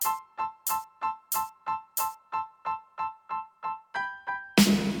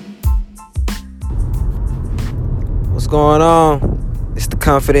going on? It's the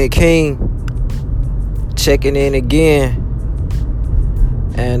Confident King checking in again.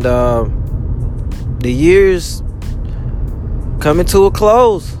 And the year's coming to a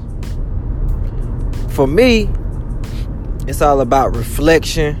close. For me, it's all about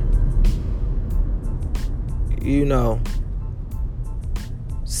reflection. You know,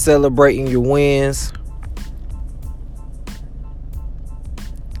 celebrating your wins,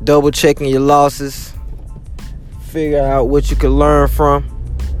 double checking your losses, figure out what you can learn from.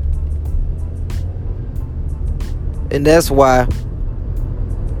 And that's why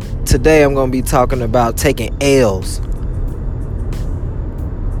today I'm going to be talking about taking L's.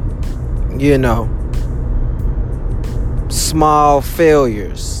 You know, small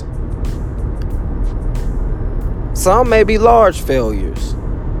failures. Some may be large failures.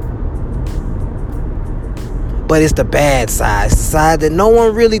 But it's the bad side that no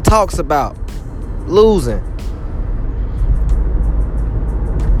one really talks about. Losing.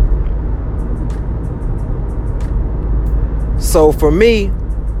 So for me,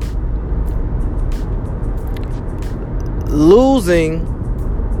 losing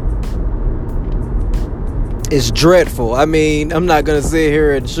is dreadful. I mean, I'm not going to sit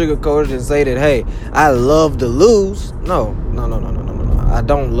here and sugarcoat it and say that, hey, I love to lose. No. I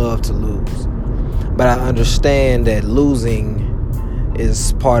don't love to lose. But I understand that losing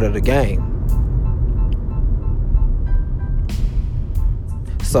is part of the game.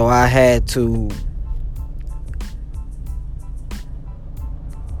 So I had to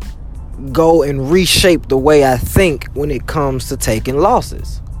go and reshape the way I think when it comes to taking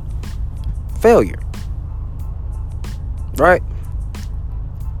losses. Failure. Right?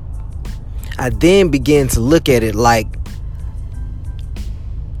 I then began to look at it like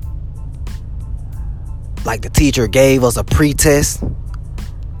the teacher gave us a pre-test,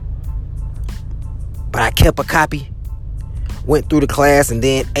 but I kept a copy, went through the class, and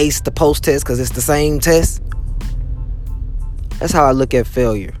then aced the post-test because it's the same test. That's how I look at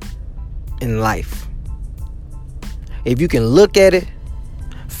failure in life. If you can look at it,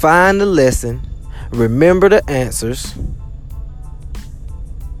 find the lesson, remember the answers,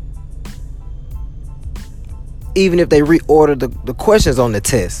 even if they reorder the questions on the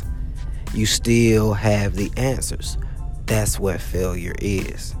test, you still have the answers. That's what failure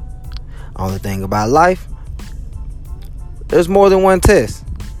is. Only thing about life, there's more than one test.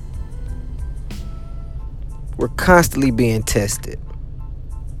 We're constantly being tested.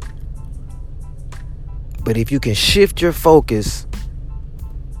 But if you can shift your focus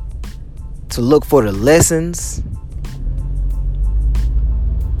to look for the lessons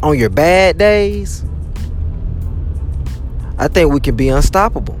on your bad days, I think we can be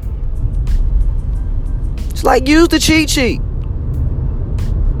unstoppable. It's like, use the cheat sheet.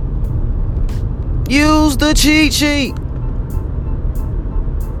 Use the cheat sheet.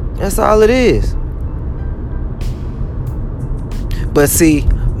 That's all it is. But see,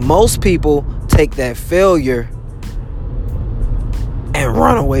 most people take that failure and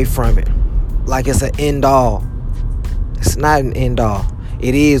run away from it like it's an end all. It's not an end all.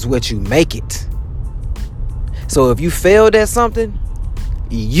 It is what you make it. So if you failed at something,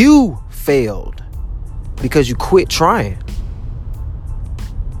 you failed because you quit trying.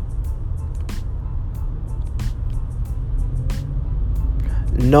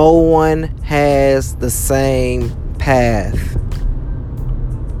 No one has the same path.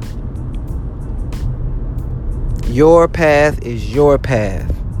 Your path is your path.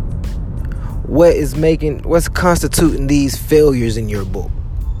 What's constituting these failures in your book?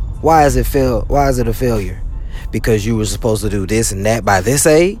 Why is it a failure? Because you were supposed to do this and that by this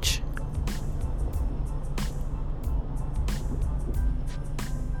age?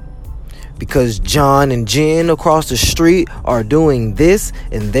 Because John and Jen across the street are doing this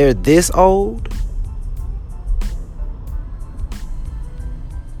and they're this old?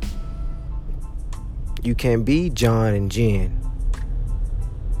 You can be John and Jen.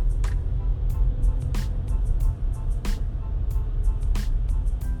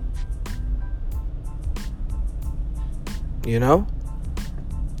 You know?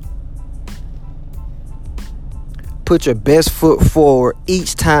 Put your best foot forward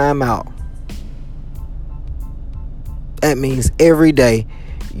each time out. That means every day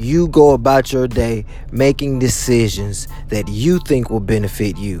you go about your day making decisions that you think will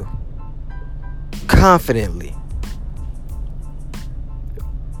benefit you. Confidently.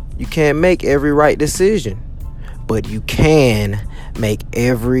 You can't make every right decision, but you can make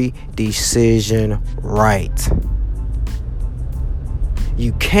every decision right.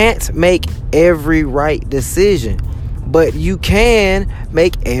 You can't make every right decision, but you can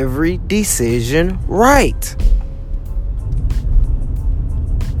make every decision right.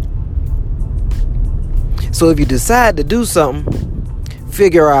 So if you decide to do something,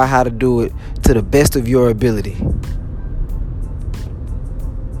 figure out how to do it to the best of your ability.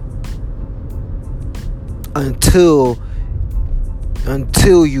 Until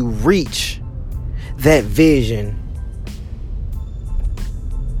you reach that vision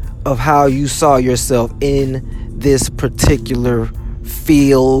of how you saw yourself in this particular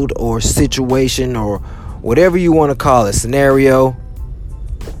field or situation or whatever you want to call it, scenario.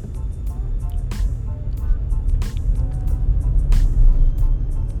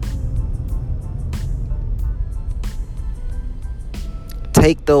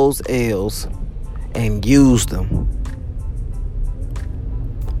 Take those L's and use them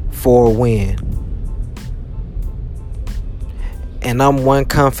for a win. And I'm One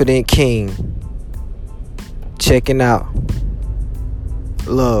Confident King. Checking out.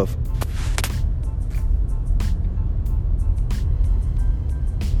 Love.